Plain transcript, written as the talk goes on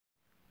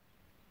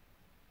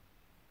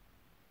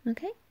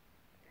Okay?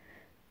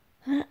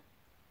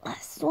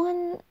 Last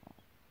one.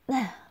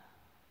 There.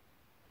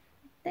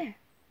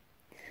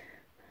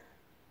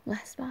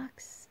 Last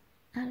box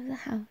out of the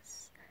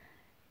house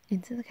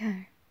into the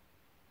car.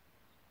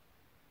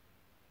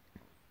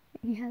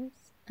 Yes,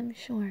 I'm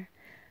sure.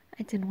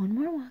 I did one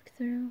more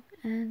walkthrough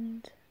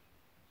and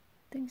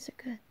things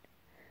are good.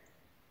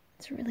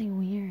 It's really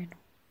weird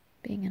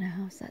being in a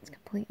house that's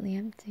completely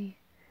empty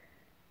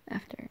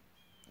after,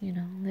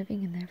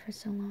 living in there for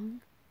so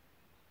long.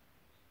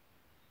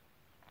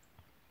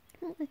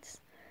 Well,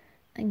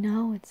 I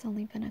know it's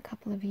only been a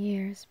couple of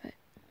years, but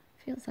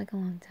it feels like a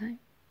long time.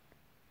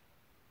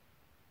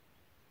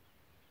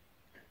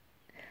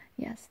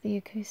 Yes, the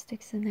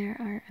acoustics in there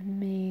are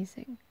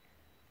amazing.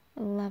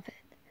 I love it.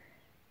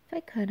 If I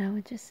could, I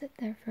would just sit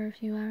there for a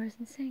few hours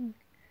and sing.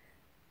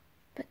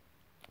 But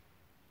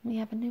we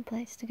have a new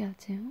place to go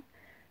to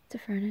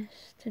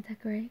furnish, to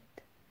decorate,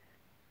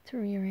 to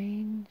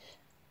rearrange.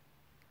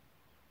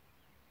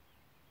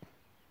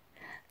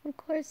 Of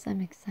course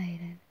I'm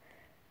excited.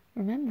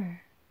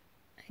 Remember,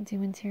 I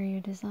do interior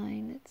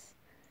design. It's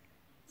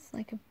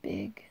like a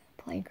big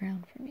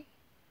playground for me.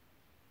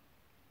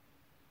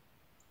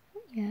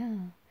 Yeah,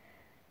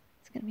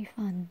 it's gonna be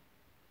fun.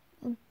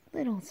 A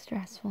little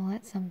stressful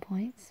at some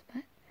points,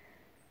 but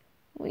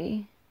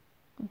we've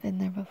been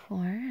there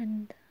before,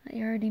 and I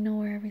already know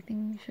where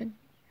everything should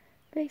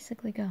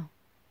basically go.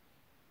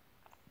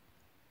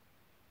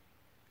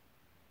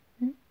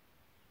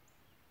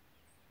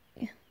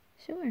 Yeah,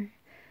 sure.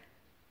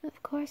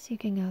 Of course you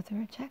can go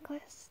through a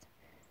checklist.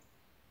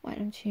 Why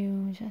don't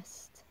you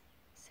just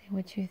say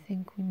what you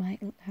think we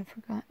might have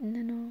forgotten,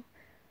 and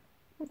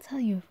I'll tell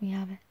you if we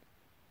have it.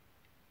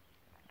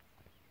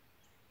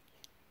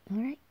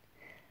 Alright?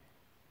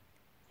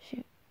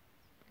 Shoot.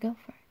 Go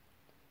for it.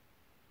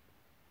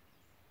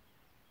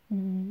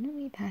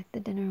 We packed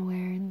the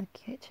dinnerware in the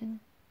kitchen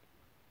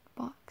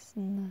box,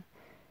 in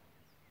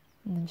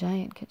the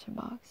giant kitchen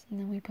box, and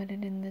then we put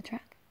it in the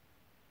truck.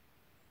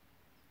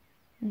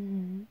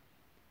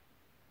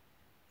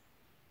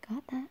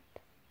 Got that?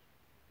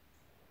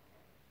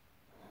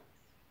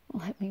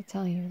 Let me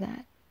tell you,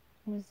 that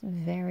was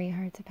very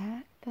hard to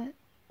pack, but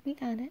we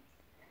got it.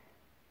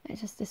 I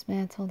just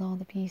dismantled all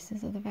the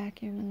pieces of the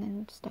vacuum and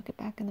then stuck it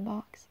back in the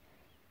box.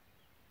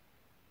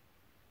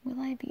 Will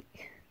I be?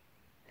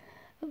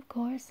 Of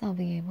course I'll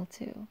be able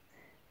to.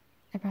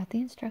 I brought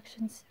the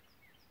instructions,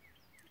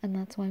 and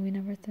that's why we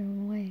never threw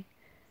them away.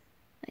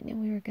 I knew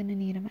we were going to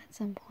need them at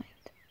some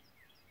point.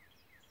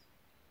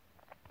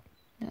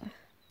 Ugh.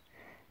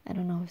 I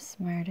don't know if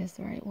smart is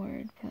the right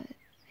word, but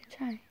I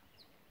try.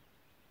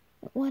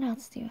 What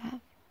else do you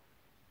have?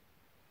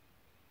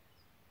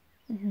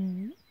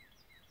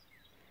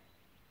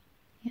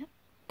 Yep,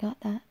 got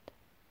that.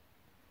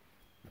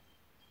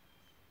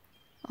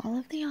 All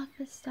of the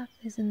office stuff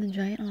is in the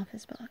giant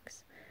office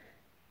box.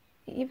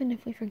 Even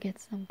if we forget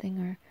something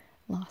or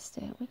lost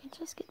it, we can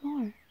just get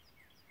more.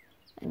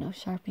 I know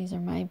Sharpies are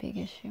my big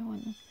issue,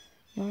 and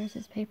yours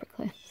is paper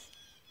clips.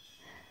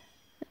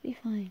 That'll be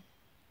fine.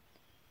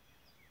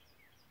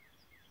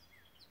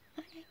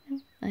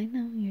 I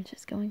know, you're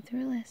just going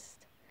through a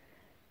list.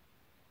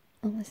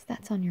 A list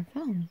that's on your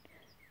phone,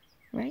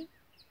 right?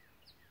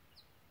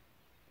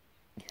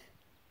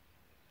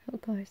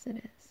 Of course it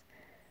is.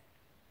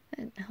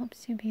 It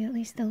helps you be at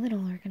least a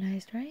little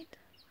organized, right?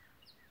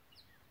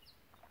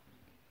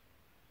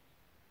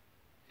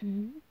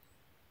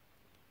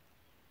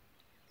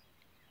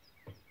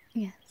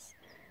 Yes,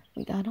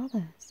 we got all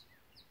those.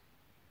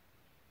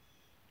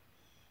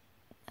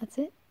 That's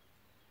it?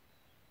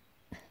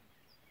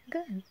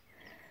 Good.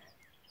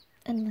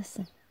 And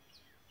listen,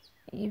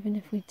 even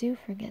if we do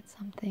forget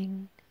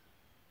something,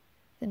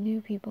 the new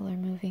people are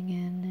moving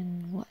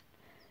in what,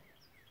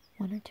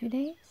 1 or 2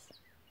 days?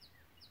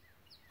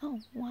 Oh,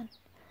 1.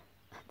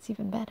 That's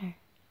even better.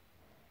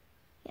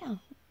 Yeah,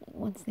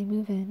 once they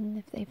move in,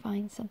 if they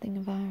find something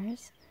of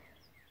ours,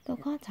 they'll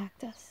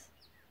contact us.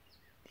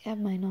 They have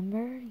my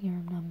number,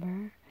 your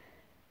number,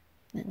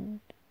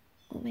 and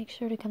we'll make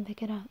sure to come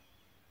pick it up.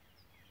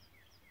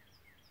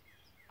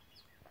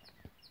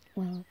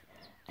 Well,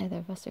 if either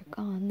of us are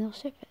gone, they'll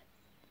ship it.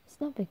 It's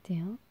no big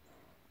deal.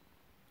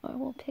 Or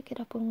we'll pick it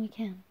up when we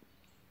can.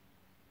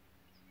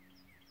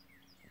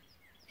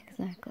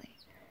 Exactly.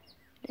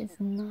 It is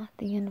not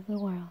the end of the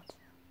world.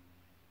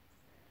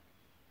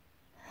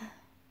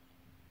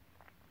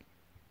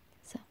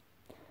 So,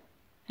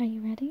 are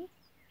you ready?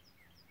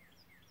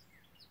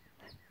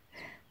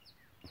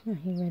 Are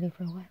you ready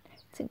for what?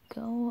 To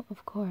go,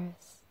 of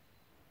course.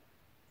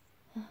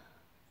 I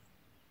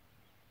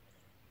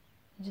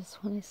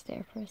just want to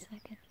stare for a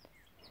second.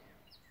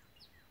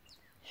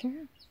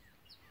 Sure.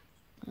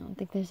 I don't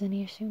think there's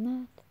any issue in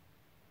that.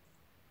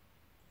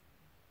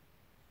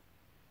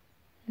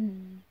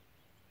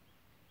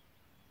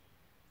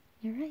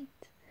 You're right.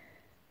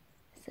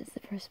 This is the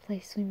first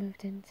place we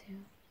moved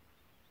into.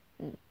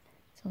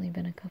 It's only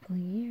been a couple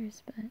of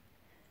years, but it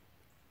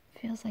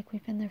feels like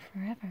we've been there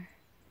forever.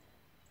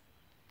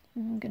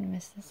 I'm gonna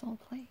miss this old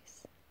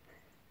place.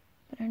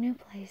 But our new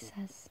place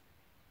has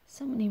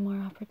so many more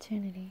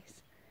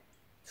opportunities.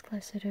 It's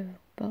closer to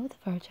both of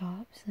our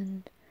jobs,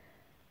 and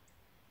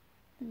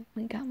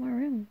we got more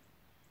room.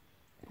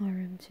 More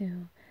room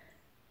to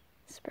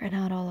spread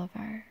out all of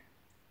our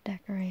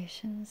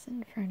decorations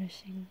and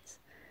furnishings.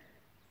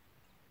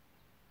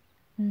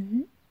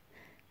 And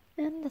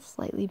a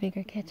slightly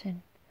bigger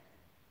kitchen.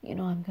 You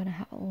know I'm gonna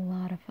have a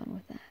lot of fun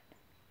with that.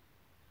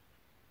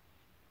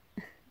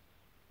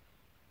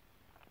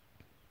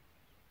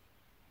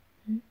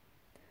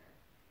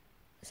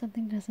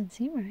 Something doesn't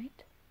seem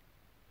right.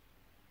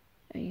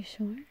 Are you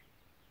sure?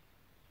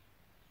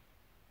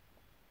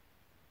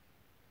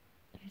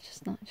 You're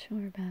just not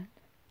sure about...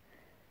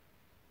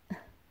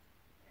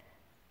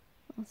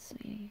 Oh,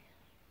 sweetie.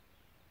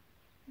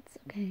 It's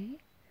okay.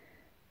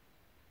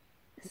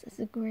 This is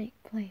a great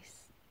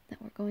place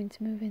that we're going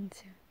to move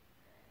into.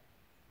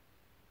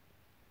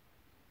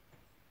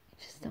 You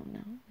just don't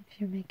know if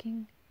you're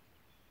making...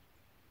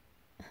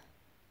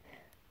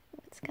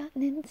 What's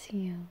gotten into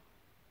you?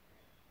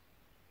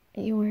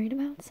 Are you worried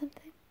about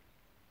something?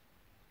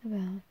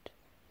 About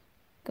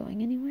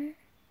going anywhere?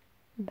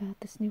 About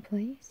this new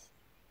place?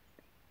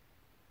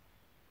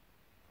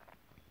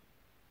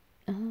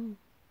 Oh.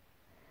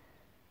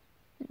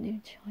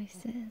 New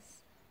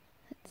choices.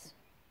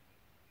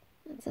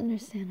 That's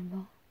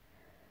understandable.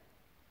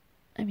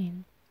 I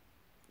mean,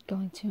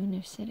 going to a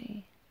new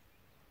city,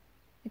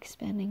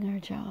 expanding our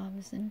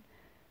jobs, and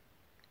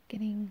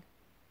getting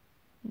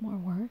more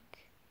work.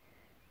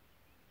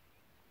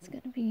 It's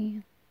gonna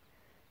be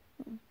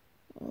a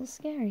little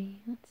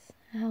scary. That's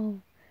how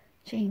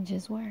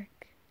changes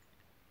work.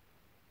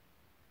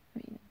 I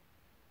mean,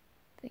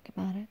 think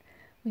about it.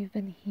 We've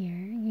been here,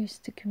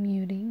 used to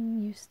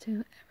commuting, used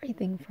to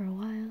everything for a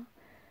while.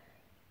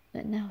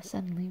 And now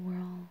suddenly we're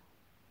all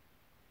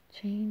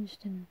changed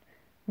and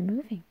we're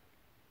moving.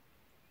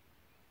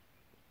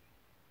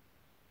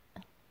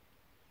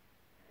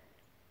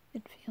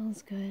 It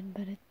feels good,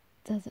 but it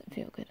doesn't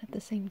feel good at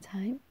the same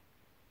time.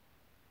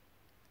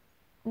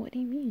 What do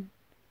you mean?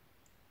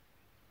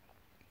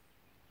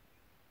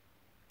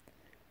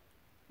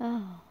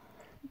 Oh,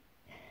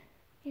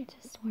 you're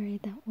just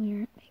worried that we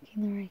aren't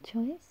making the right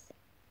choice?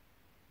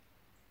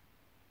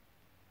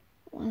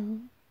 Well,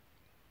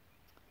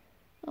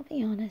 I'll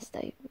be honest,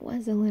 I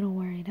was a little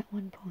worried at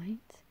one point.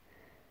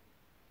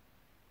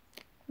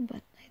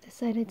 But I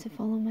decided to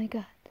follow my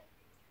gut,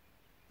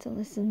 to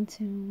listen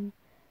to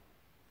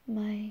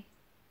my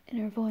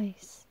inner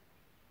voice,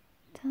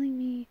 telling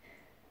me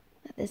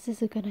that this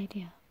is a good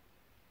idea.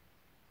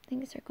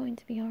 Things are going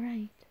to be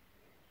alright.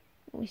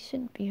 We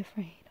shouldn't be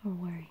afraid or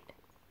worried.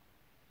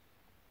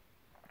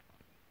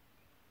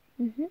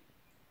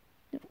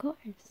 Of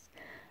course.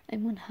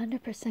 I'm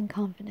 100%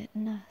 confident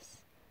in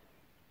us.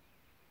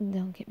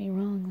 Don't get me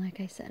wrong, like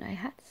I said, I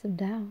had some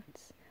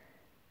doubts.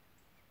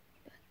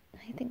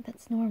 But I think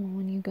that's normal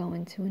when you go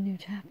into a new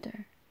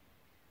chapter.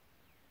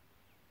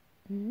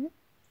 It's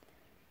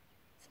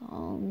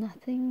all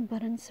nothing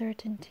but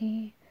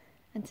uncertainty,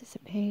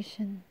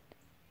 anticipation,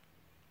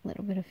 a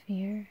little bit of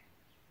fear.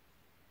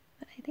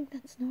 But I think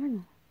that's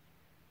normal,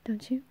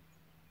 don't you?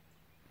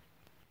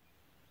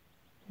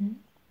 Am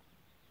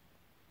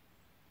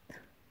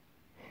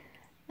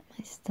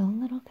I still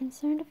a little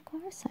concerned? Of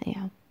course I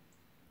am.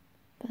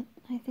 But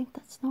I think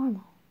that's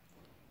normal.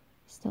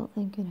 I still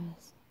think it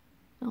is.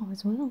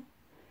 Always will.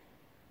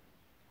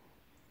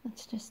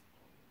 That's just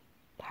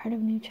part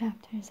of new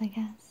chapters, I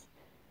guess.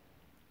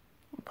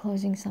 We're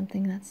closing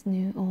something that's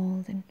new,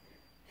 old, and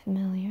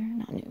familiar.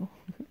 Not new,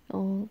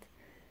 old,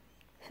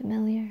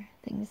 familiar.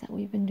 Things that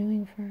we've been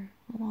doing for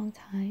a long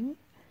time.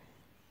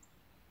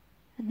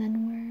 And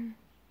then we're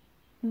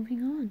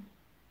moving on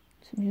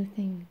to new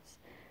things.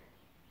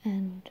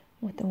 And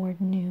with the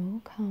word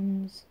new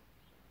comes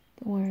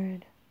the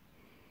word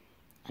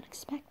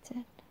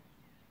unexpected.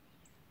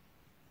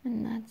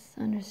 And that's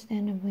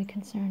understandably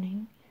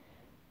concerning.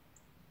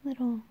 A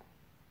little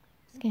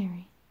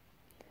scary.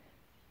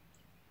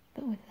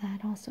 But with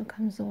that also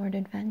comes the word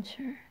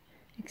adventure,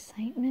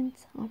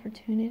 excitement,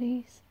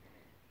 opportunities,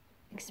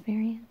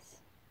 experience.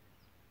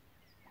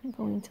 I'm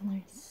going to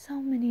learn so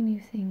many new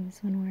things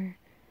when we're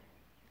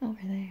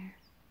over there.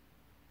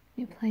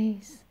 New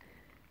place,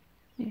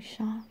 new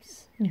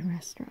shops, new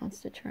restaurants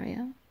to try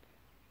out.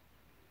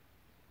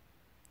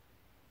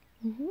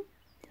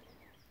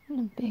 And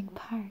a big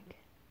park.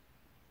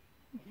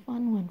 A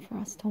fun one for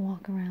us to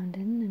walk around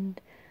in,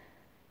 and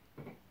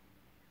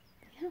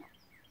yeah,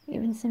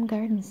 even some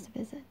gardens to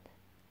visit.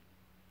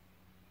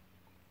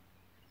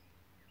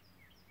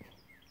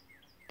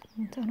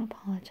 Oh, don't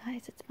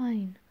apologize, it's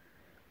fine.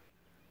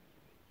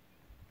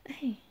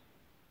 Hey,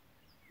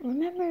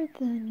 remember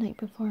the night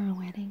before our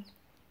wedding?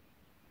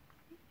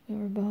 We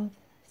were both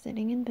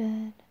sitting in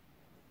bed.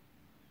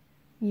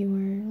 You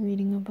were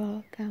reading a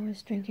book, I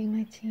was drinking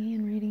my tea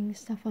and reading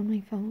stuff on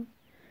my phone.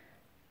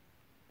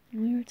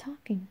 And we were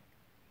talking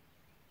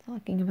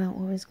about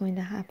what was going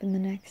to happen the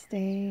next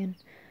day, and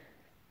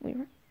we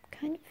were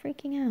kind of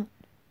freaking out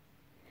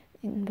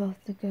in both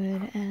the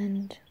good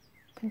and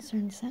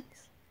concerned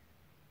sense.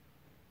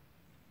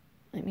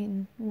 I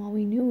mean, while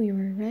we knew we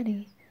were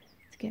ready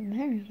to get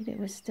married, it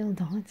was still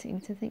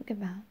daunting to think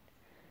about.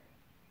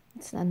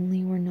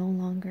 Suddenly, we're no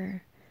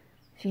longer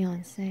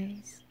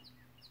fiancés,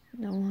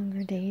 no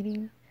longer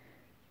dating,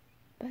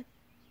 but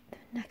the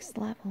next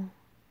level,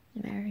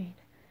 married,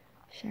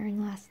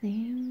 sharing last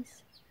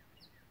names,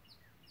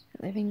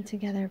 living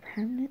together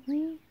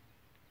permanently.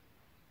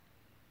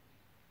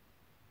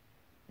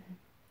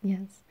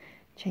 Yes,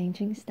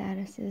 changing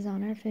statuses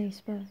on our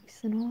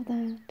Facebooks and all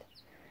that.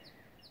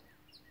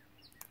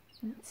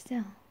 But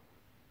still,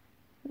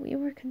 we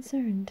were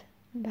concerned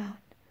about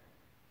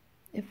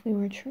if we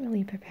were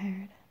truly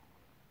prepared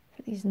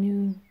for these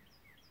new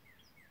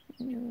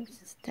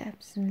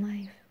steps in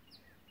life.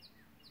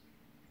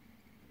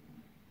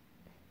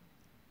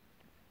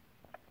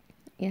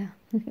 Yeah,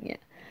 yeah.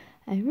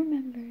 I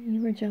remember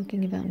you were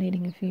joking about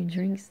needing a few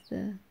drinks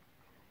the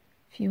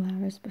few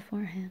hours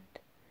beforehand.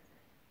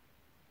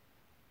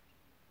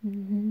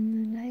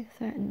 And I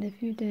threatened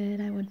if you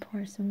did, I would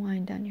pour some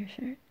wine down your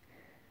shirt.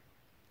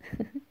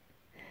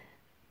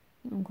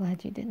 I'm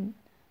glad you didn't.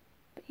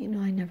 But you know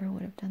I never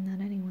would have done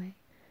that anyway.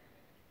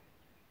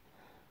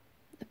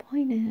 The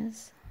point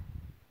is,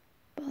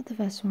 both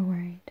of us were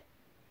worried.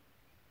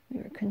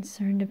 We were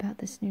concerned about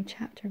this new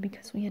chapter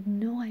because we had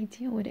no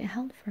idea what it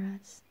held for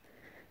us.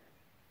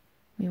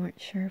 We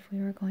weren't sure if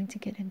we were going to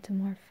get into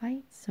more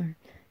fights or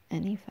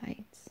any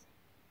fights,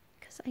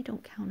 because I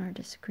don't count our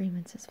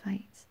disagreements as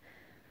fights.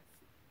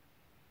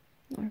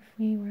 Or if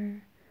we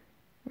were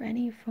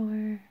ready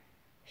for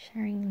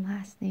sharing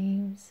last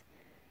names,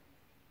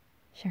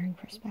 sharing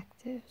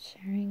perspectives,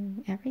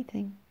 sharing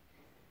everything.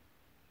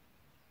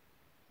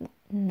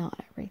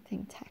 Not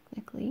everything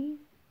technically,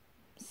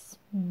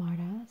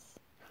 smartass.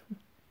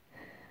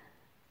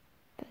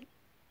 But,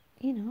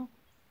 you know,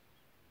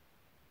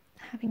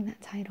 having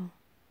that title,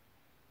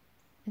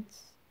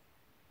 it's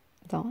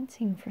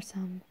daunting for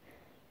some,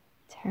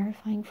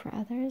 terrifying for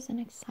others, and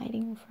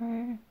exciting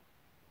for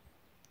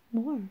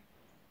more.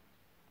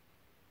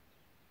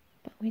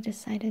 But we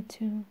decided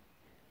to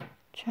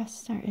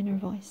trust our inner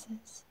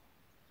voices,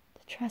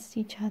 to trust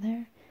each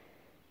other,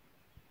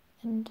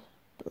 and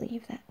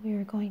believe that we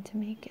were going to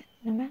make it,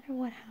 no matter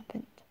what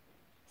happened,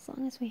 as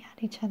long as we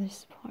had each other's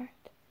support,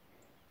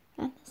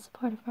 and the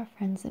support of our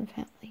friends and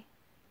family,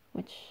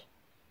 which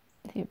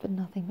they've been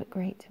nothing but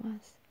great to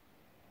us.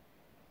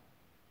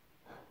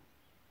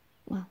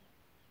 Well,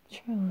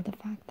 true, the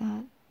fact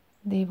that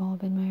they've all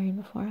been married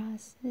before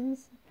us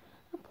is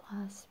a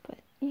plus, but,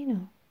 you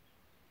know,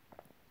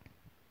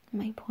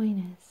 my point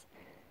is,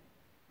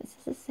 this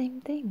is the same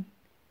thing.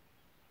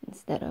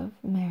 Instead of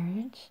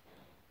marriage,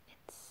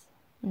 it's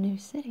a new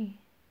city,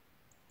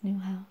 new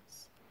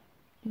house,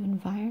 new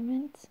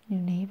environment,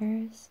 new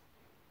neighbors.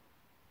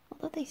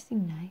 Although they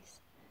seem nice,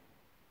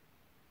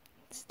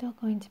 it's still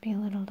going to be a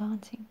little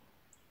daunting.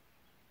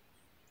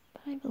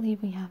 But I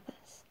believe we have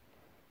this.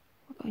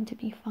 We're going to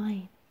be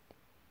fine.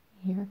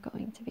 You're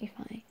going to be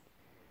fine.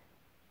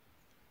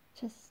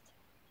 Just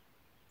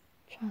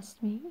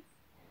trust me.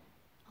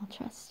 I'll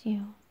trust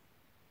you.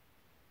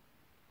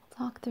 We'll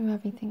talk through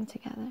everything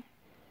together.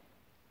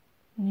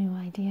 New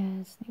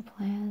ideas, new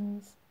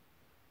plans.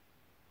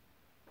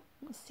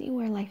 We'll see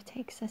where life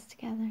takes us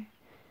together.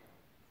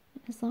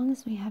 And as long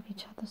as we have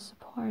each other's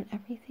support,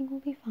 everything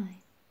will be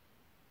fine.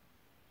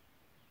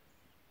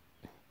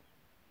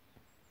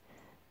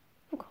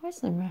 Of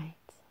course I'm right.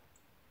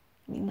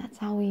 I mean, that's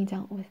how we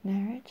dealt with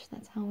marriage.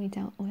 That's how we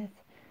dealt with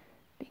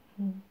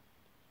being,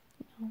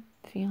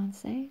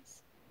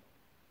 fiancés.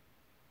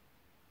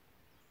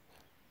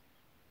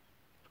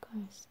 Of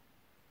course.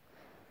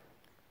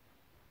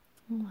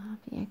 I'm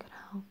happy I could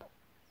help.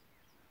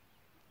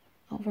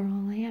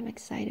 Overall, I am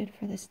excited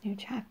for this new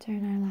chapter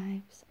in our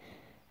lives.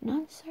 And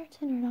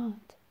uncertain or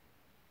not,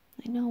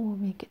 I know we'll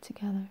make it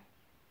together.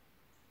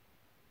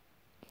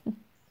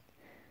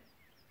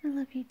 I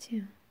love you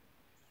too.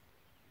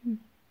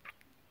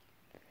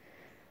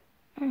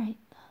 Alright,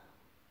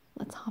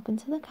 let's hop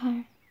into the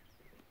car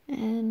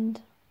and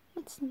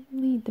let's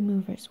lead the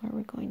movers where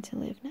we're going to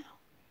live now.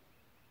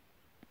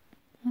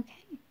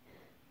 Okay,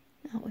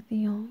 out with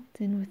the old,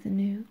 in with the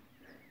new.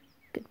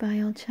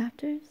 Goodbye old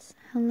chapters,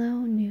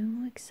 hello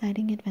new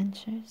exciting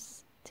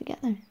adventures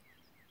together.